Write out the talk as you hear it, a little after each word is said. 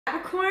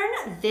Capricorn,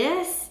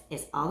 this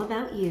is all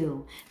about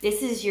you.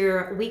 This is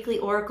your weekly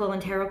oracle and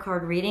tarot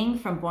card reading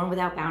from Born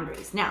Without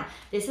Boundaries. Now,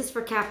 this is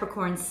for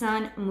Capricorn,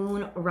 sun,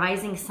 moon,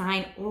 rising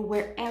sign, or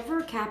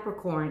wherever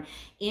Capricorn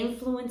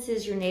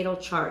influences your natal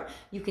chart.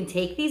 You can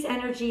take these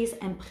energies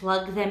and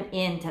plug them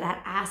into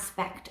that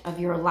aspect of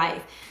your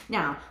life.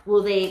 Now,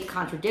 will they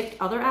contradict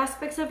other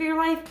aspects of your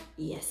life?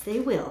 Yes, they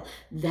will.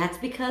 That's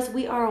because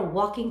we are a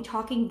walking,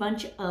 talking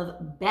bunch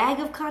of bag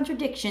of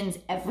contradictions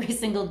every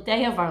single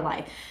day of our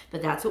life.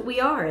 But that's what we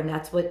are, and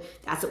that's what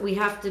we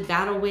have to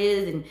battle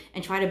with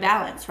and try to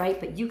balance, right?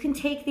 But you can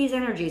take these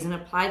energies and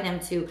apply them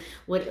to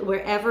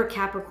wherever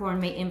Capricorn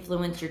may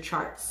influence your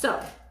chart.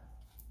 So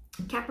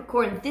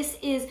Capricorn, this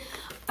is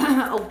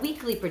a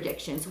weekly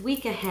predictions,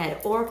 week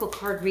ahead, oracle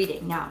card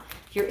reading. Now,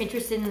 if you're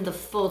interested in the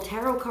full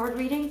tarot card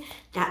reading,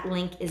 that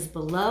link is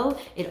below.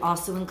 It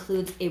also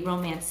includes a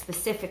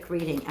romance-specific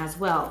reading as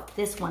well.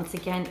 This, once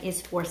again,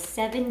 is for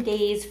 7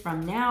 days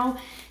from now,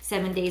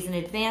 7 days in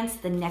advance,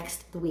 the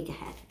week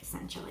ahead,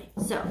 essentially.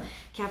 So,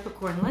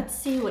 Capricorn, let's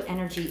see what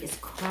energy is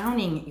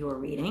crowning your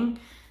reading.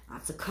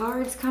 Lots of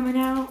cards coming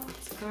out,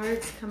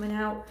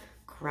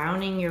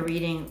 crowning your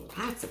reading,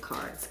 lots of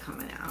cards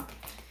coming out.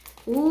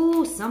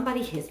 Ooh,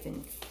 somebody has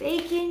been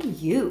faking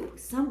you.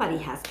 Somebody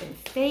has been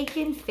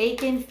faking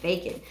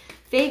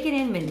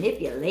and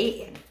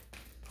manipulating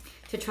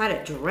to try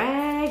to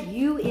drag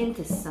you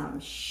into some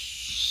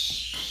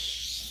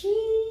sheet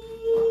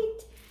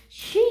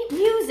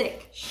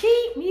music.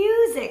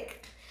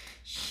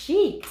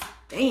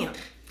 Damn.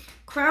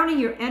 Crowning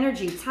your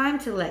energy, time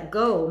to let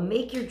go,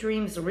 make your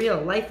dreams real.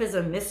 Life is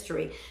a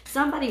mystery.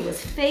 Somebody was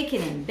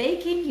faking and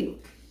baking you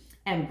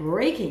and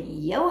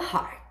breaking your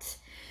heart.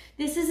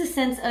 This is a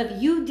sense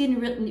of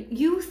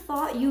you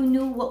thought you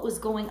knew what was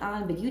going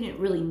on, but you didn't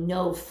really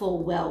know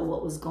full well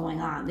what was going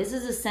on. This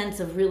is a sense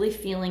of really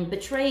feeling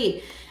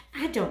betrayed.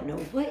 I don't know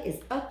what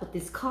is up with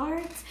these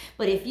cards,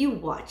 but if you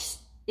watch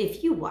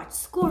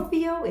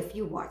Scorpio, if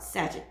you watch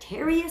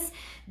Sagittarius,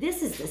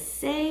 this is the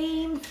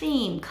same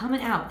theme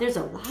coming out. There's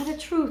a lot of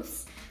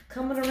truths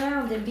coming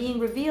around and being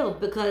revealed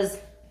because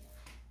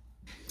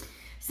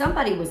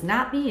somebody was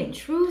not being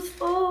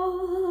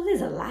truthful.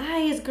 These are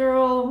lies,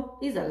 girl.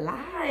 These are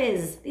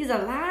lies.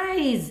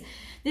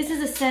 This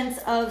is a sense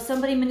of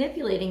somebody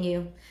manipulating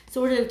you,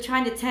 sort of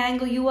trying to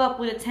tangle you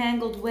up with a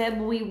tangled web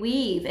we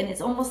weave. And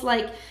it's almost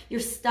like you're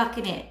stuck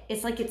in it.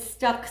 It's like it's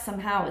stuck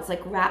somehow. It's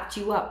like wrapped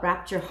you up,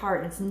 wrapped your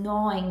heart. And it's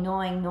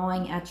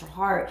gnawing at your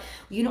heart.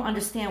 You don't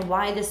understand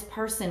why this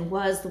person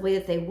was the way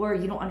that they were.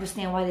 You don't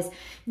understand why this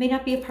may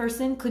not be a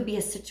person, could be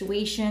a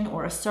situation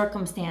or a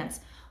circumstance.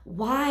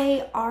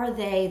 Why are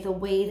they the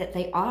way that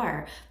they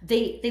are?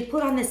 They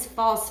put on this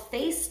false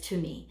face to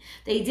me.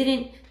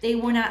 They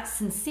were not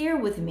sincere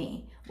with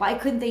me. Why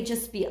couldn't they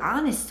just be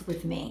honest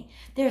with me?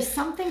 There's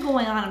something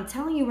going on. I'm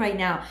telling you right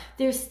now,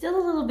 there's still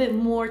a little bit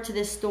more to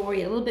this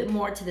story, a little bit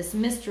more to this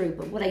mystery.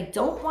 But what I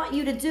don't want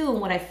you to do, and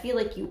what I feel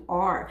like you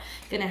are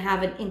going to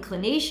have an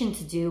inclination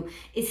to do,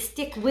 is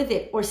stick with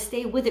it or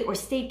stay with it or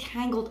stay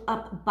tangled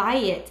up by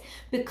it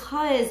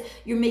because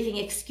you're making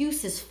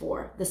excuses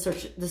for the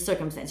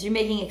circumstance. You're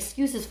making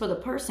excuses for the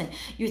person.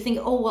 You're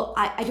thinking, oh, well,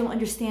 I don't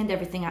understand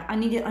everything. I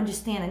need to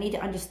understand. I need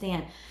to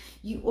understand.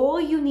 All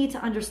you need to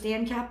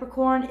understand,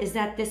 Capricorn, is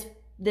that this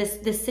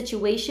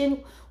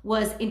situation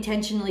was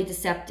intentionally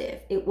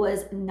deceptive. It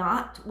was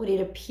not what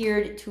it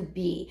appeared to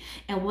be.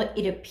 And what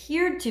it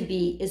appeared to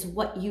be is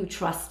what you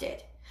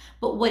trusted.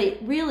 But what it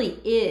really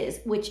is,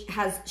 which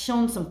has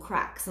shown some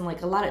cracks and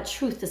like a lot of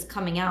truth is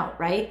coming out,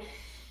 right?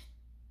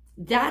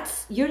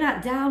 You're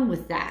not down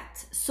with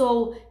that.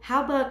 So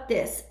how about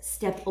this?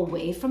 Step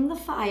away from the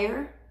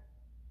fire.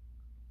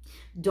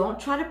 Don't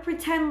try to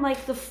pretend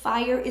like the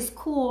fire is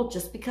cool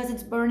just because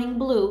it's burning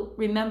blue.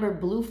 Remember,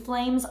 blue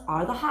flames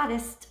are the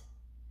hottest.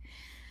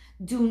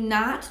 Do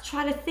not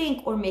try to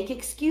think or make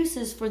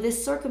excuses for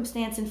this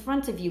circumstance in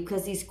front of you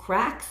because these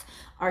cracks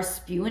are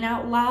spewing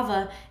out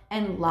lava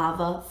and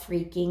lava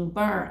freaking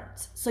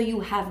burns. So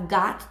you have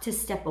got to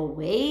step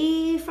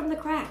away from the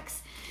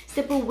cracks.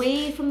 Step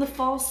away from the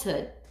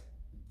falsehood.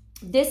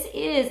 This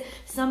is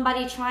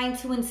somebody trying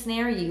to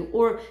ensnare you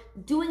or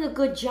doing a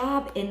good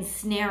job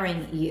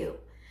ensnaring you.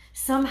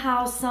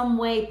 Somehow, some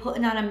way,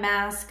 putting on a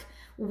mask,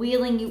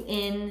 wheeling you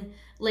in,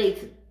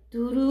 like,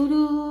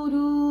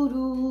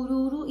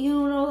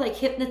 like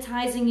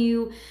hypnotizing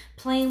you,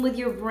 playing with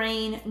your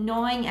brain,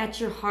 gnawing at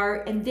your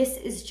heart. And this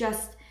is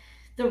just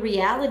the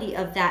reality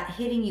of that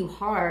hitting you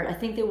hard. I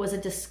think there was a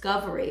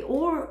discovery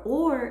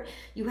or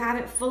you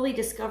haven't fully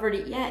discovered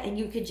it yet and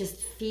you could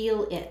just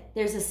feel it.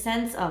 There's a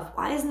sense of,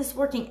 why isn't this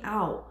working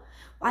out?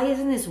 Why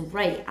isn't this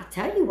right? I'll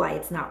tell you why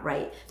it's not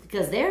right.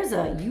 Because there's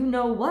a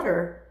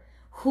you-know-whatter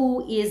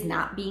who is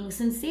not being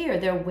sincere.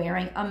 They're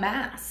wearing a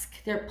mask.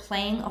 They're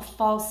playing a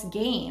false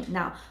game.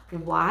 Now,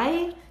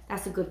 why?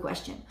 That's a good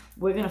question.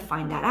 We're going to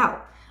find that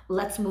out.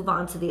 Let's move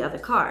on to the other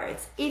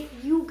cards. If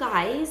you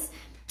guys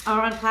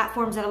are on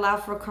platforms that allow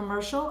for a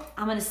commercial,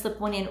 I'm going to slip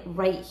one in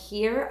right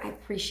here. I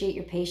appreciate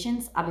your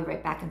patience. I'll be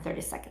right back in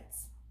 30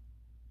 seconds.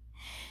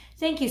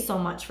 Thank you so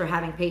much for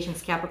having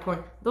patience,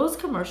 Capricorn. Those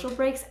commercial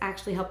breaks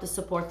actually help to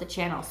support the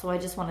channel, so I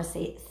just want to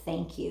say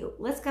thank you.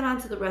 Let's get on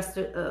to the rest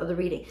of the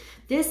reading.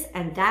 This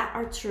and that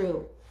are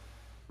true.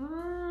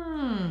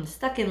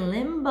 Stuck in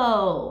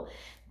limbo.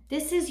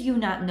 This is you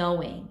not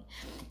knowing.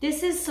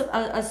 This is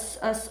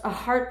a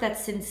heart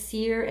that's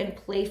sincere and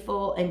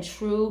playful and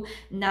true,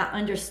 not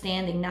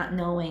understanding, not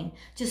knowing,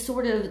 just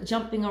sort of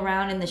jumping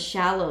around in the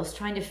shallows,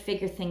 trying to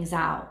figure things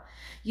out.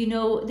 You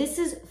know, this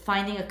is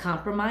finding a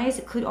compromise.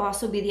 It could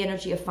also be the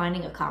energy of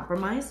finding a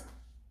compromise,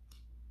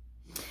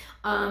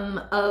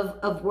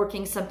 of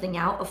working something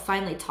out, of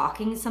finally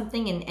talking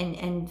something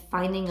and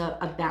finding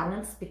a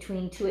balance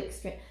between two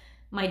extremes.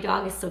 My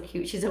dog is so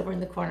cute. She's over in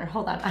the corner.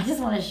 Hold on. I just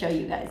want to show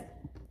you guys.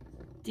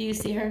 Do you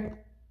see her?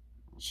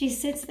 She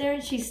sits there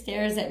and she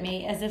stares at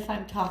me as if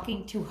I'm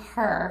talking to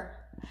her.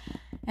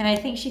 And I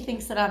think she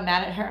thinks that I'm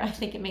mad at her. I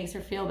think it makes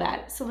her feel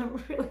bad. So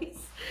I'm really...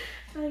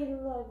 I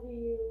love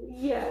you.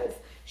 Yes.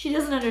 She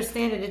doesn't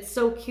understand it. It's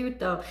so cute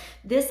though.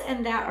 This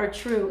and that are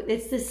true.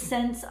 It's this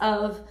sense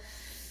of,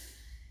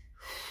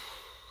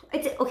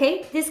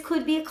 okay, this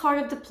could be a card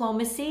of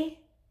diplomacy.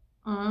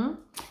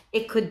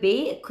 It could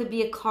be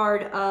a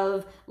card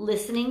of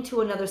listening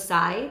to another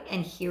side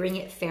and hearing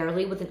it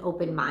fairly with an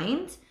open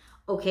mind.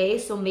 Okay,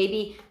 so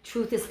maybe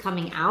truth is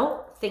coming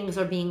out, things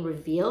are being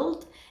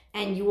revealed,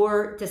 and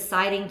you're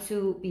deciding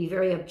to be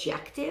very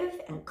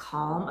objective and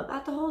calm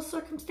about the whole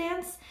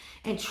circumstance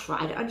and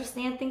try to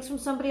understand things from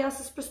somebody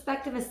else's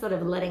perspective instead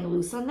of letting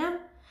loose on them,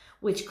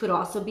 which could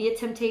also be a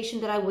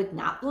temptation that I would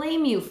not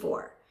blame you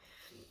for.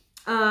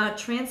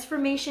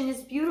 Transformation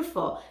is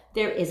beautiful.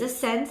 There is a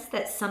sense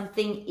that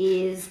something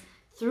is,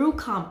 through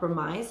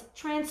compromise,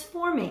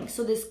 transforming.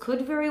 So this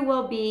could very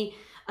well be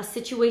a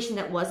situation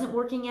that wasn't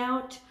working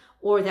out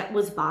or that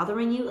was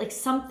bothering you, like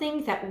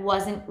something that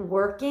wasn't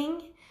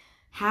working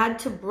had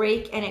to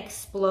break and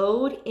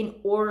explode in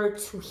order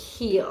to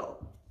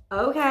heal.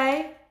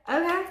 Okay.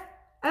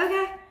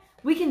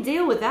 We can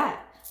deal with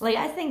that. Like,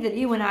 I think that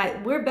you and I,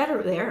 we're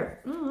better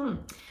there.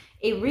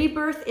 A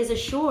rebirth is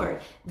assured.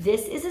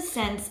 This is a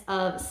sense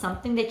of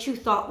something that you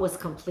thought was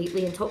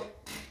completely and total.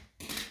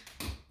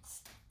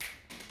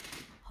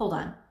 Hold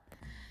on.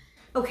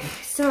 Okay,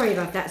 sorry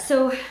about that.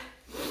 So,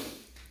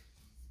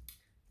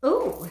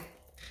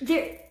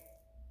 there...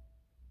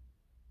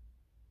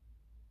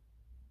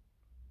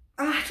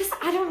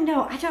 I don't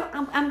know.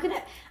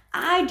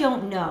 I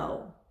don't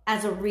know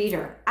as a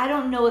reader. I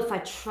don't know if I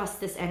trust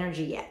this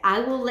energy yet.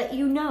 I will let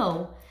you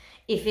know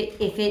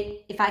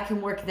if I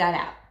can work that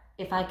out.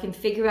 If I can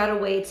figure out a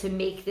way to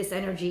make this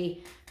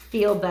energy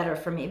feel better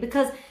for me,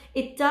 because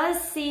it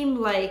does seem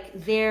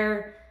like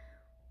there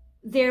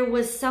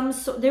was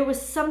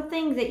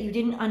something that you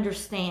didn't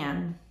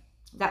understand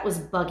that was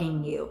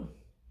bugging you,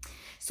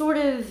 sort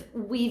of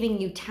weaving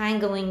you,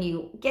 tangling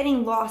you,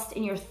 getting lost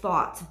in your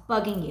thoughts,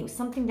 bugging you,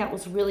 something that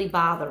was really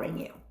bothering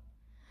you,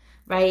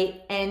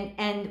 right?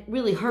 And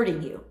really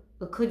hurting you.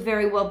 It could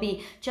very well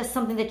be just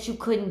something that you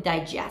couldn't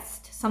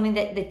digest, something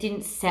that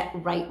didn't set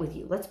right with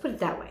you. Let's put it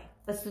that way.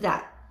 Let's do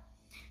that.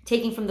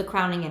 Taking from the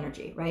crowning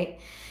energy, right?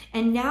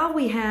 And now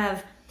we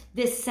have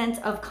this sense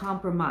of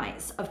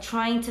compromise, of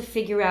trying to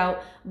figure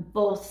out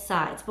both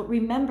sides. But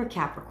remember,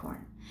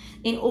 Capricorn,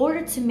 in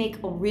order to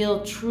make a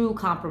real, true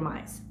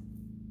compromise,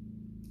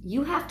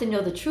 you have to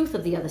know the truth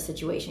of the other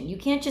situation. You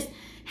can't just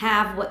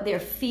have what they're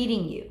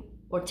feeding you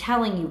or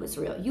telling you is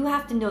real. You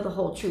have to know the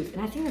whole truth.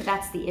 And I think that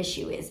that's the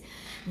issue is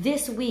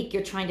this week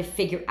you're trying to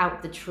figure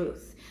out the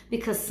truth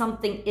because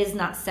something is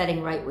not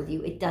setting right with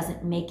you. It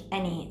doesn't make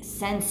any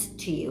sense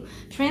to you.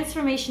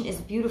 Transformation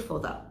is beautiful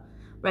though,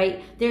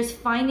 right? There's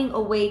finding a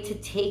way to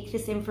take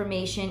this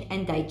information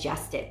and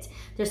digest it.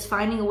 There's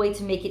finding a way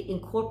to make it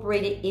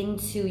incorporated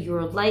into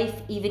your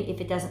life, even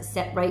if it doesn't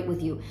set right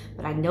with you.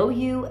 But I know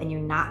you, and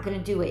you're not gonna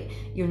do it.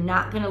 You're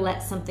not gonna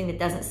let something that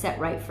doesn't set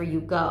right for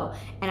you go.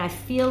 And I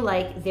feel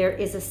like there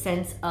is a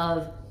sense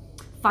of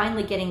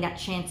finally getting that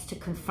chance to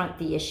confront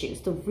the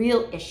issues, the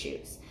real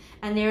issues.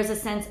 And there's a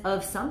sense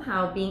of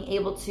somehow being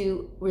able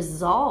to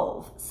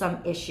resolve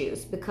some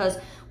issues, because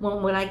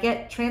when I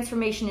get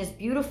transformation is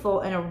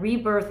beautiful and a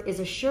rebirth is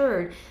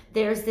assured,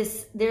 there's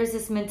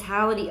this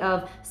mentality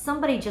of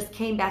somebody just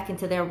came back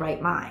into their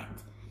right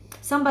mind.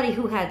 Somebody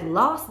who had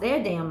lost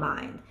their damn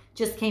mind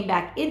just came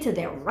back into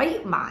their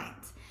right mind.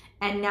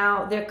 And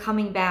now they're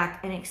coming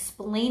back and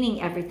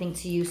explaining everything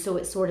to you so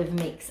it sort of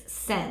makes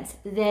sense.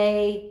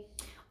 They...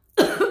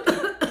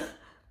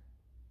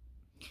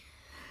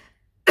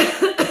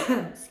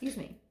 excuse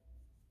me.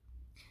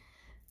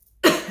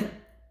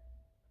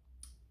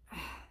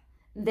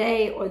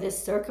 They or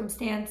this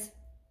circumstance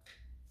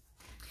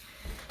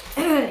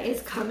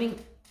is coming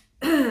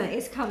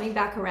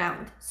back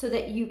around so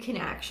that you can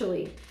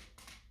actually...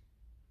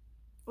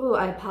 Oh,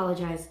 I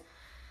apologize.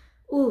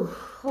 Ooh,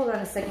 hold on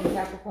a second,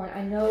 Capricorn.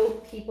 I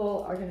know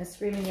people are going to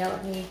scream and yell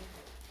at me,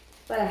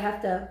 but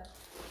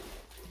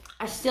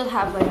I still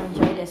have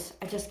laryngitis.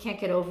 I just can't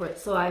get over it,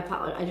 so I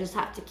apologize. I just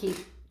have to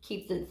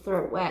keep the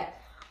throat wet.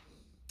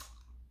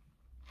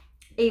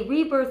 A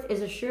rebirth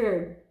is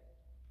assured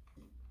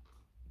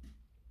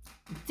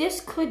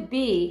This could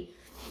be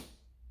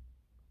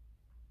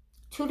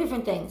two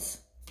different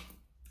things.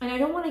 And I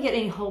don't want to get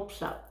any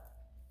hopes up.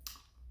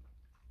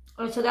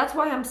 So that's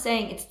why I'm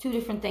saying it's two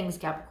different things,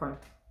 Capricorn.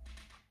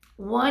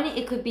 One,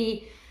 it could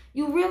be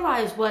you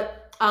realize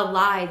what a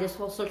lie this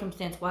whole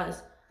circumstance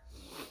was.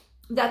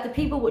 That the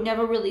people would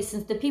never really,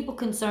 since the people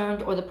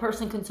concerned or the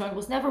person concerned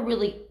was never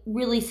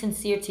really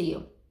sincere to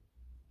you.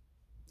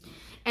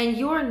 And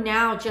you're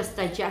now just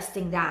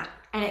digesting that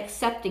and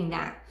accepting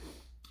that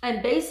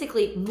and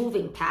basically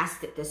moving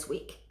past it this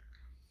week.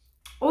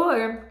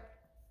 Or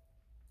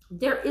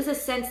there is a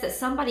sense that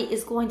somebody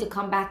is going to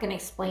come back and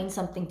explain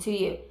something to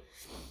you.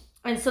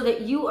 And so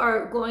that you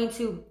are going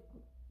to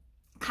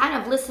kind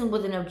of listen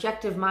with an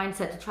objective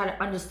mindset to try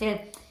to understand.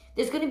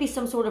 There's going to be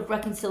some sort of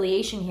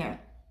reconciliation here.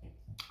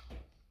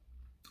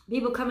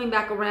 People coming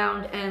back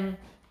around and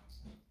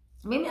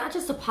maybe not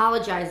just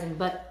apologizing,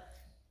 but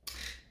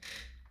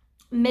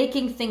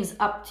making things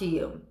up to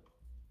you.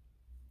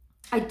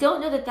 I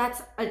don't know that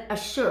that's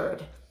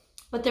assured,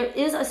 but there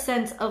is a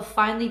sense of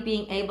finally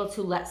being able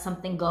to let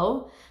something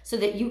go so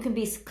that you can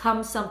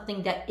become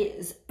something that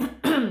is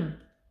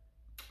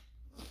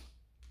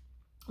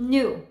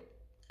new,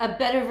 a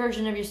better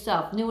version of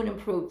yourself, new and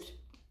improved.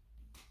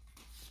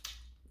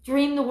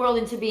 Dream the world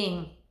into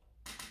being.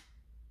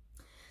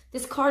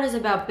 This card is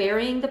about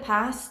burying the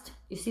past.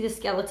 You see the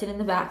skeleton in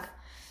the back.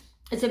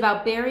 It's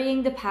about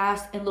burying the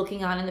past and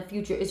looking on in the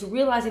future. It's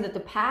realizing that the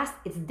past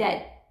is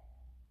dead.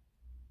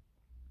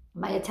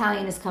 My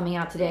Italian is coming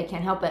out today. I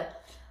can't help it.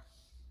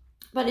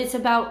 But it's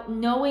about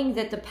knowing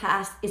that the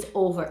past is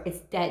over. It's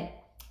dead.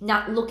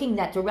 Not looking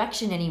that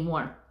direction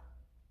anymore.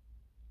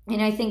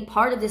 And I think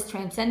part of this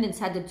transcendence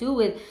had to do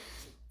with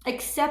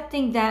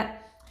accepting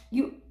that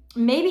you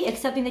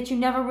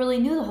never really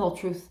knew the whole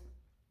truth.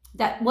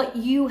 That what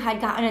you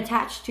had gotten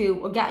attached to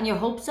or gotten your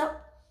hopes up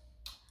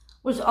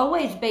was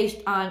always based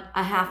on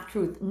a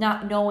half-truth,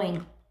 not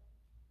knowing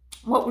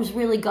what was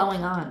really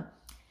going on.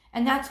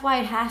 And that's why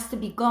it has to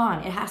be gone.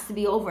 It has to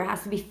be over. It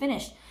has to be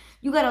finished.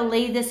 You got to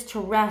lay this to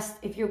rest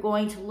if you're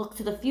going to look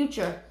to the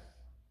future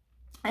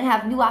and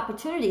have new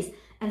opportunities.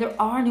 And there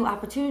are new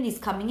opportunities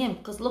coming in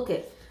because look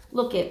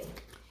at,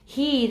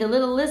 he, the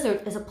little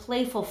lizard, is a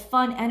playful,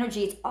 fun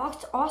energy.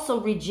 It's also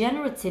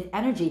regenerative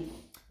energy.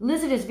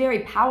 Lizard is very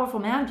powerful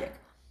magic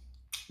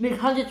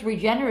because it's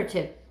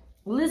regenerative.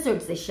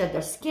 Lizards, they shed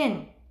their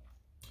skin.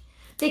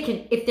 They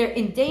can, if they're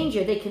in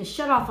danger, they can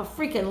shut off a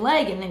freaking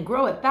leg and then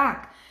grow it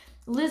back.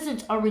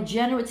 Lizards are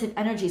regenerative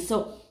energy.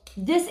 So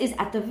this is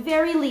at the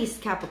very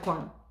least,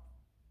 Capricorn,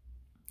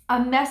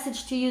 a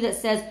message to you that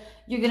says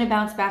you're going to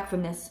bounce back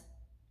from this.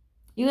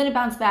 You're going to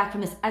bounce back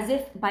from this as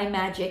if by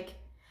magic.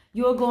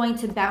 You're going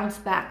to bounce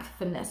back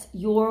from this.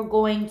 You're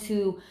going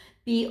to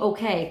be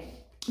okay.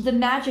 The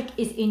magic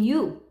is in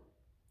you.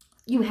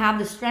 You have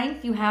the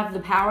strength. You have the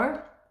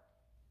power.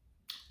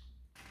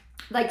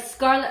 Like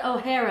Scarlett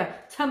O'Hara,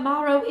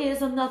 tomorrow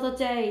is another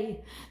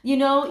day. You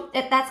know,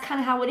 that's kind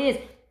of how it is.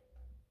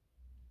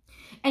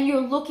 And you're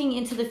looking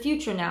into the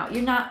future now.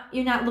 You're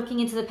not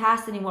looking into the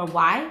past anymore.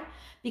 Why?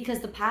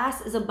 Because the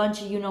past is a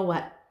bunch of you know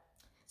what.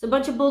 It's a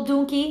bunch of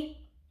buldunky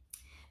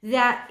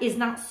that is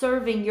not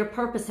serving your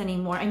purpose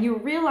anymore. And you're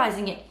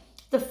realizing it.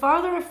 The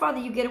farther and farther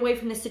you get away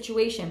from this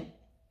situation,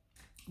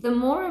 the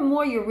more and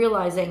more you're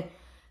realizing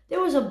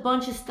there was a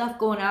bunch of stuff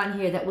going on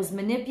here that was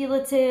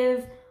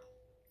manipulative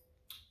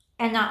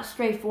and not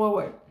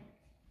straightforward.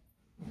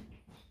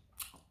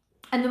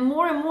 And the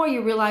more and more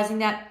you're realizing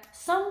that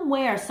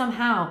somewhere,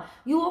 somehow,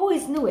 you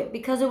always knew it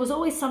because there was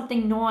always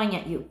something gnawing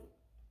at you.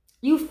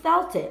 You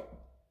felt it.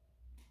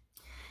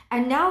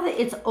 And now that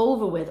it's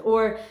over with,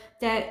 or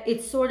that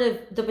it's sort of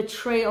the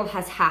betrayal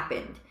has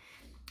happened,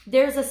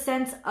 there's a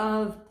sense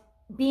of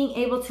being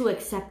able to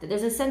accept it.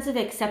 There's a sense of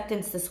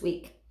acceptance this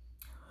week.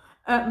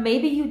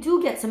 Maybe you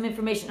do get some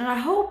information. And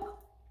I don't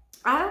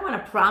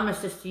want to promise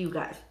this to you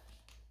guys.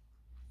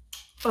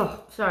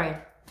 Oh, sorry.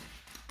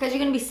 Because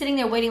you're going to be sitting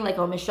there waiting like,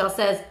 oh, Michelle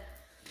says,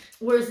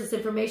 where's this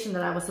information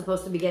that I was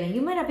supposed to be getting?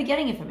 You might not be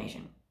getting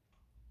information.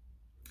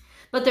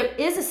 But there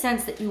is a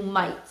sense that you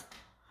might.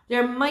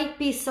 There might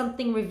be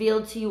something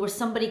revealed to you or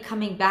somebody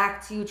coming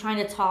back to you, trying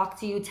to talk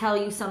to you, tell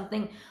you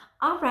something.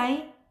 All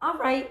right,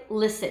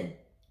 listen.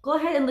 Go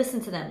ahead and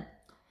listen to them.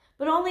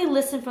 But only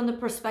listen from the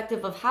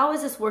perspective of how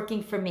is this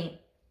working for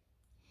me?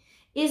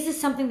 Is this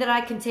something that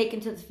I can take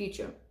into the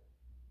future?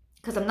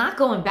 Because I'm not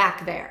going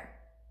back there.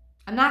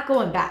 I'm not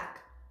going back.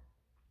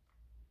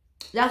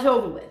 That's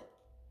over with.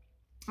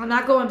 I'm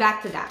not going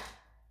back to that.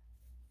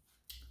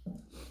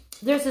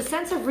 There's a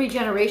sense of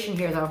regeneration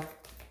here, though.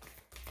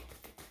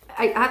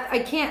 I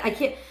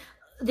can't.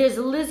 There's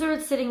a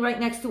lizard sitting right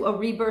next to a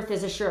rebirth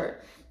is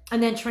assured.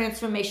 And then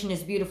transformation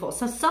is beautiful.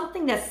 So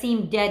something that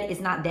seemed dead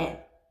is not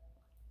dead.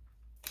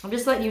 I'm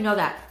just letting you know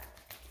that.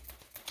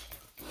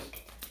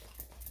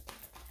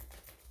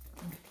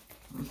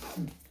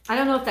 I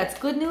don't know if that's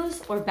good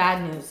news or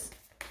bad news.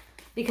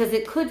 Because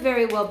it could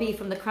very well be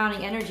from the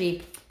crowning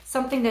energy,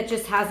 something that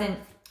just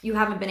you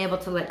haven't been able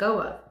to let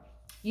go of.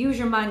 Use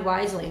your mind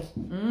wisely.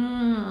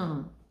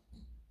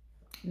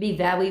 Be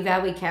very,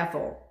 very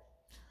careful.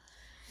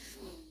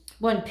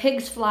 When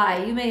pigs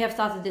fly, you may have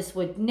thought that this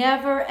would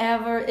never,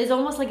 ever, it's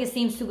almost like it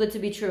seems too good to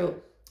be true.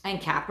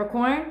 And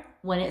Capricorn,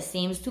 when it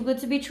seems too good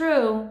to be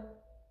true,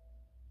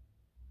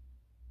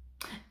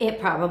 it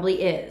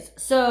probably is.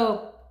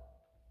 So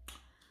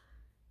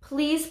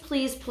please,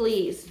 please,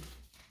 please,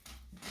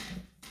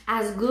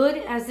 as good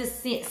as this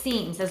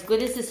seems, as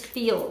good as this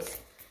feels,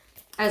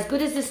 as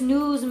good as this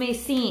news may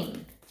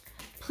seem,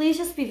 please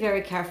just be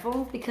very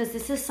careful, because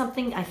this is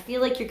something I feel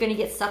like you're going to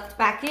get sucked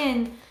back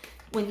in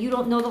when you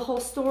don't know the whole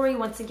story.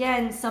 Once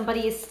again,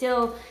 somebody is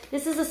still,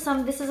 this is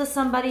a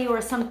somebody or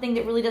a something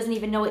that really doesn't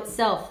even know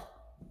itself.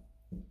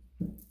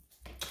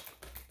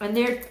 And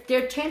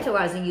they're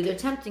tantalizing you, they're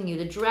tempting you,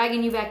 they're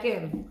dragging you back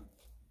in.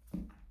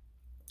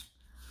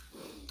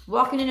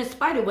 Walking in a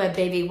spider web,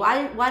 baby.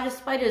 Why do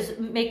spiders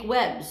make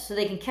webs? So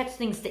they can catch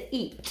things to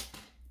eat.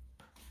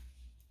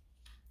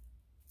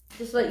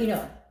 Just to let you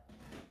know.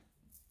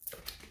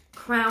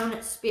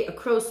 Crown spirit, a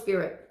crow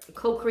spirit,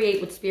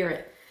 co-create with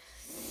spirit.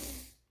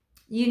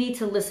 You need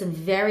to listen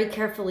very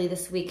carefully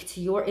this week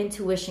to your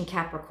intuition,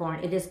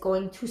 Capricorn. It is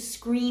going to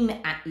scream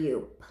at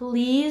you.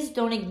 Please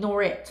don't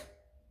ignore it.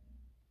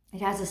 It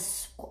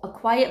has a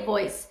quiet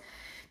voice,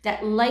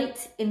 that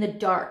light in the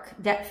dark,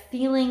 that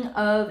feeling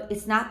of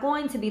it's not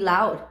going to be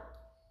loud.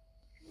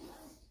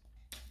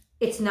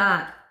 It's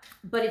not,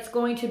 but it's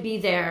going to be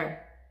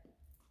there.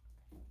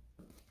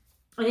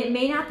 And it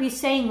may not be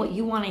saying what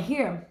you want to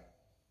hear.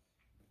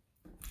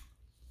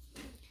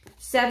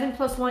 7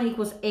 + 1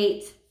 =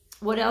 8.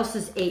 What else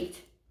is 8?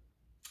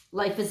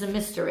 Life is a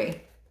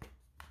mystery.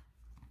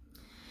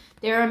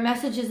 There are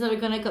messages that are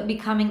going to be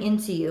coming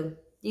into you.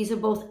 These are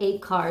both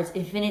 8 cards,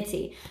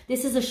 infinity.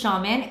 This is a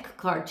shamanic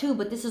card too,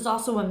 but this is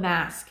also a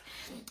mask.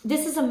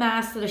 This is a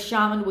mask that a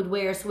shaman would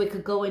wear so it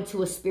could go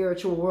into a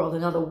spiritual world,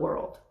 another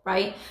world,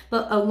 right?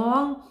 But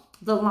along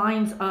the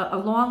lines,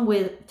 along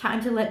with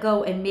time to let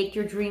go and make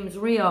your dreams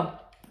real,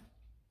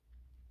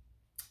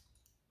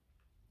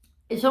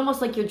 it's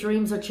almost like your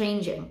dreams are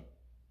changing.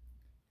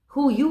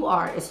 Who you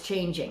are is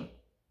changing.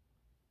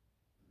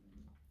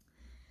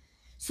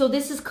 So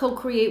this is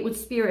co-create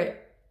with spirit.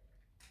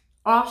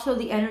 Also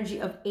the energy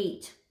of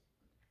 8.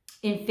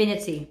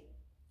 Infinity.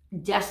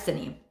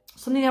 Destiny.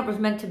 Something that was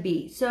meant to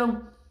be.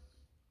 So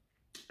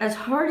as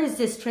hard as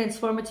this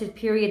transformative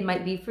period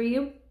might be for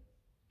you,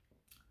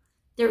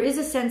 there is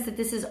a sense that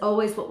this is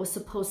always what was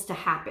supposed to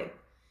happen.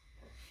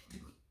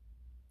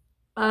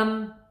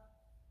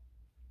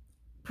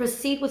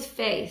 Proceed with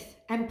faith,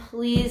 and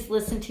please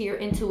listen to your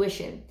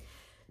intuition,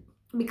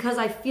 because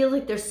I feel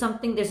like there's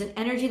an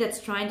energy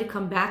that's trying to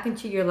come back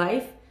into your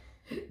life.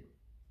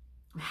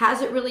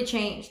 Has it really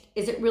changed?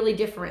 Is it really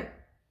different?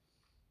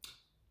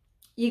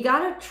 You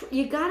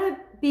gotta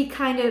be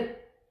kind of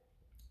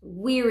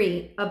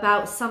weary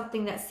about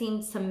something that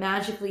seems to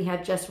magically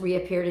have just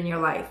reappeared in your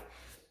life.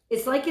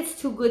 It's like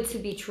it's too good to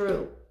be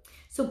true.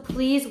 So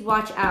please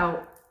watch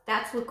out.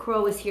 That's what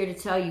Crow is here to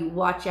tell you.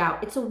 Watch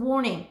out. It's a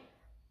warning.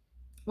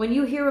 When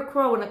you hear a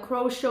crow and a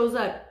crow shows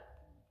up,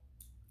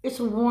 it's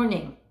a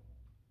warning.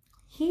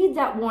 Heed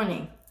that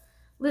warning.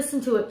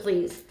 Listen to it,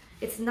 please.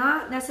 It's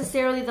not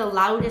necessarily the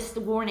loudest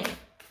warning,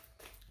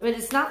 but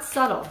it's not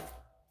subtle.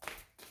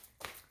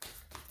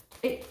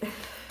 It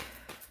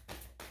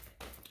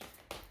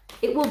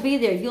will be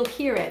there. You'll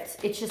hear it.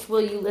 It's just,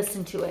 will you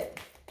listen to it?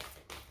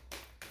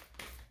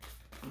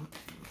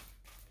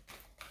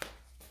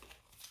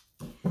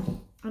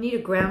 I need a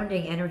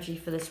grounding energy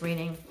for this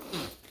reading.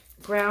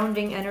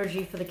 Grounding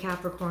energy for the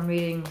Capricorn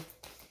reading.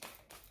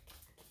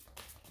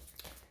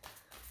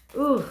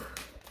 Ooh.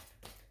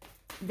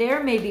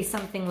 There may be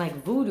something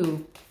like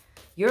voodoo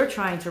you're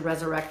trying to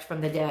resurrect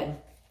from the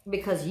dead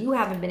because you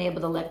haven't been able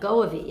to let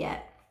go of it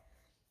yet.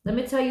 Let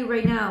me tell you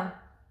right now,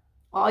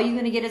 all you're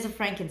going to get is a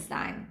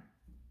Frankenstein.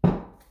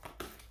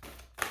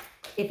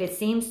 If it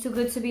seems too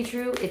good to be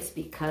true, it's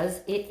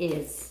because it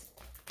is.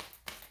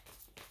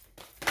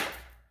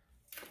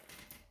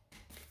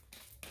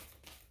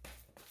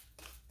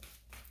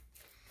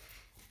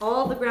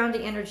 All the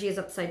grounding energy is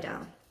upside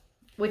down,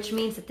 which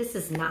means that this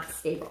is not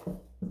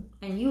stable.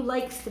 And you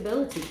like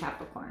stability,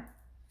 Capricorn.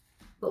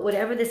 But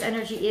whatever this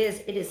energy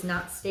is, it is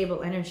not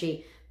stable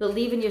energy.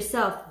 Believe in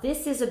yourself.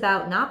 This is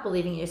about not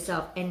believing in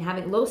yourself and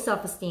having low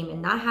self-esteem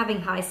and not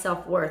having high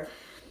self-worth.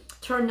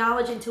 Turn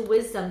knowledge into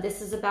wisdom.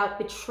 This is about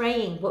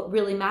betraying what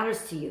really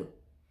matters to you.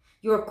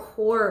 Your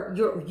core,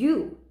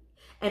 you.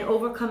 And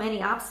overcome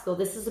any obstacle.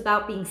 This is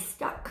about being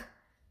stuck.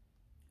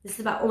 This is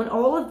about, when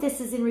all of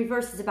this is in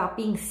reverse, it's about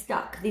being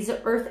stuck. These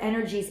are earth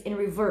energies in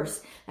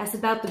reverse. That's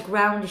about the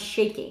ground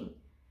shaking.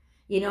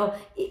 You know,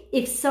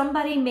 if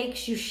somebody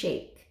makes you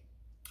shake,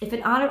 if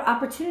an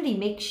opportunity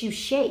makes you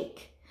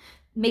shake,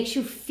 makes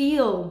you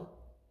feel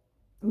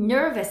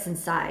nervous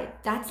inside,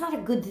 that's not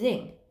a good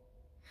thing.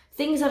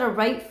 Things that are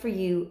right for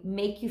you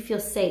make you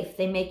feel safe.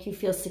 They make you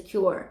feel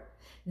secure.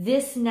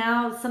 This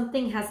now,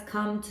 something has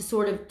come to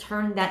sort of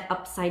turn that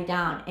upside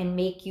down and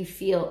make you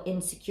feel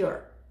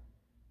insecure.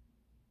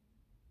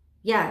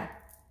 Yeah,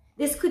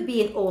 This could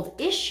be an old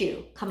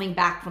issue coming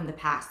back from the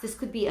past. This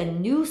could be a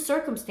new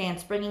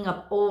circumstance bringing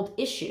up old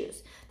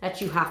issues that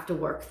you have to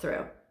work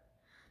through.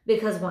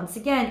 Because once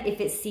again,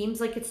 if it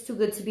seems like it's too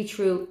good to be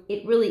true,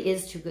 it really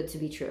is too good to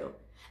be true.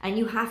 And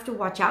you have to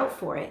watch out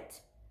for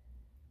it.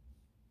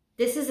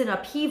 This is an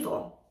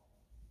upheaval.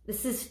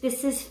 This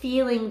is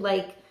feeling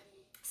like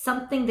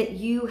something that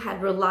you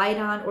had relied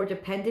on or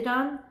depended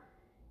on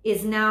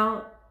is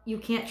now, you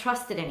can't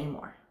trust it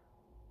anymore.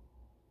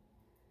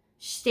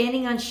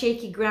 Standing on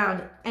shaky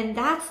ground. And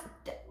that's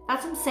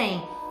what I'm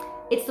saying.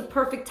 It's the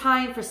perfect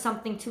time for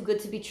something too good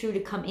to be true to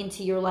come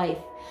into your life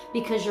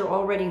because you're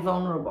already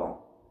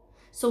vulnerable.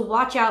 So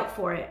watch out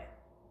for it.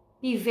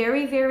 Be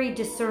very, very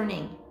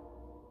discerning.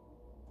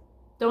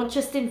 Don't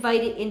just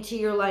invite it into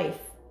your life,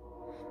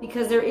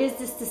 because there is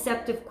this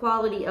deceptive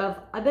quality of,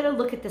 I better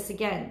look at this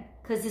again,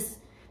 because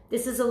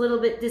this is a little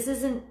bit, this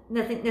isn't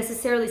nothing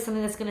necessarily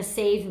something that's going to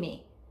save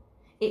me.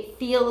 It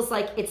feels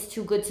like it's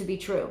too good to be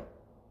true.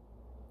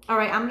 All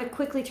right, I'm going to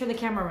quickly turn the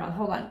camera around.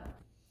 Hold on.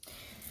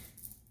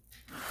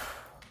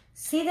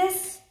 See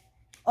this?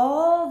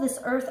 All this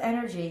earth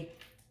energy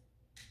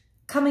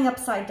coming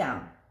upside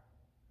down.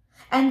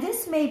 And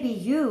this may be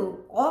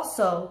you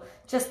also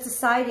just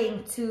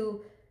deciding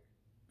to,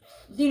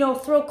 you know,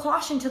 throw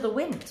caution to the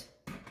wind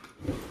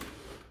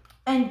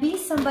and be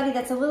somebody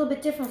that's a little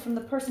bit different from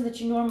the person that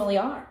you normally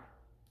are.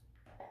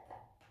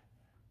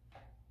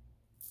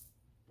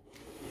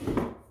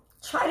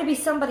 Try to be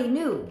somebody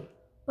new.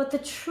 But the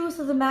truth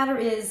of the matter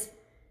is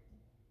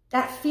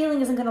that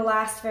feeling isn't going to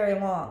last very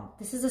long.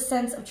 This is a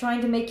sense of trying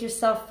to make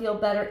yourself feel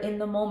better in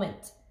the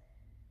moment.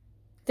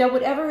 That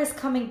whatever is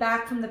coming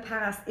back from the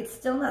past, it's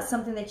still not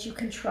something that you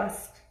can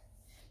trust.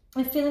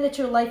 And feeling that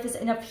your life is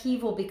in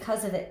upheaval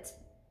because of it.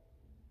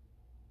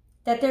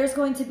 That there's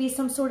going to be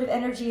some sort of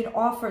energy and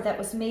offer that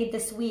was made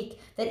this week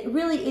that it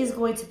really is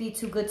going to be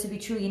too good to be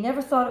true. You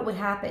never thought it would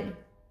happen.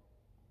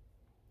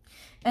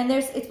 And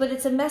but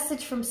it's a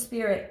message from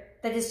Spirit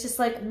that is just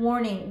like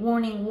warning,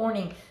 warning,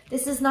 warning.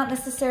 This is not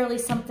necessarily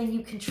something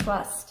you can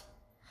trust.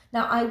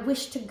 Now, I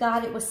wish to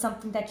God it was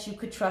something that you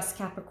could trust,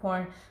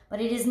 Capricorn, but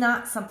it is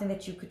not something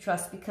that you could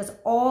trust because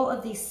all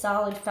of these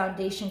solid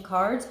foundation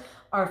cards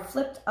are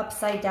flipped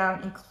upside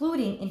down,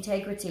 including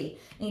integrity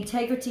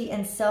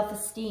and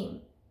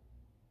self-esteem.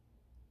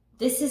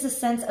 This is a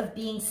sense of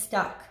being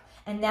stuck,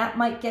 and that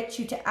might get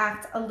you to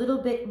act a little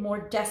bit more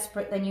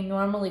desperate than you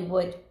normally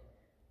would.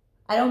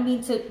 I don't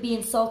mean to be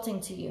insulting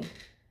to you.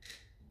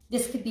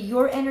 This could be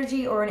your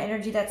energy or an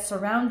energy that's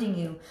surrounding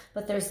you,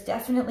 but there's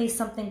definitely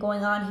something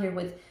going on here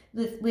with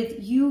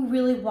you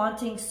really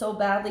wanting so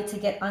badly to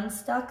get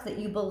unstuck that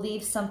you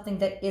believe something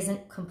that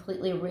isn't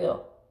completely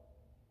real.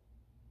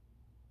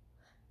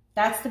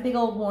 That's the big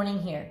old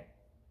warning here.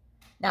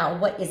 Now,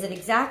 what is it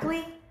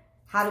exactly?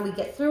 How do we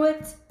get through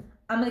it?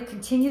 I'm going to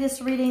continue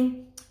this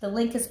reading. The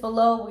link is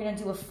below. We're going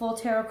to do a full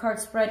tarot card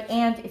spread,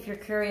 and if you're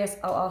curious,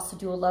 I'll also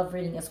do a love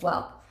reading as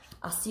well.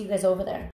 I'll see you guys over there.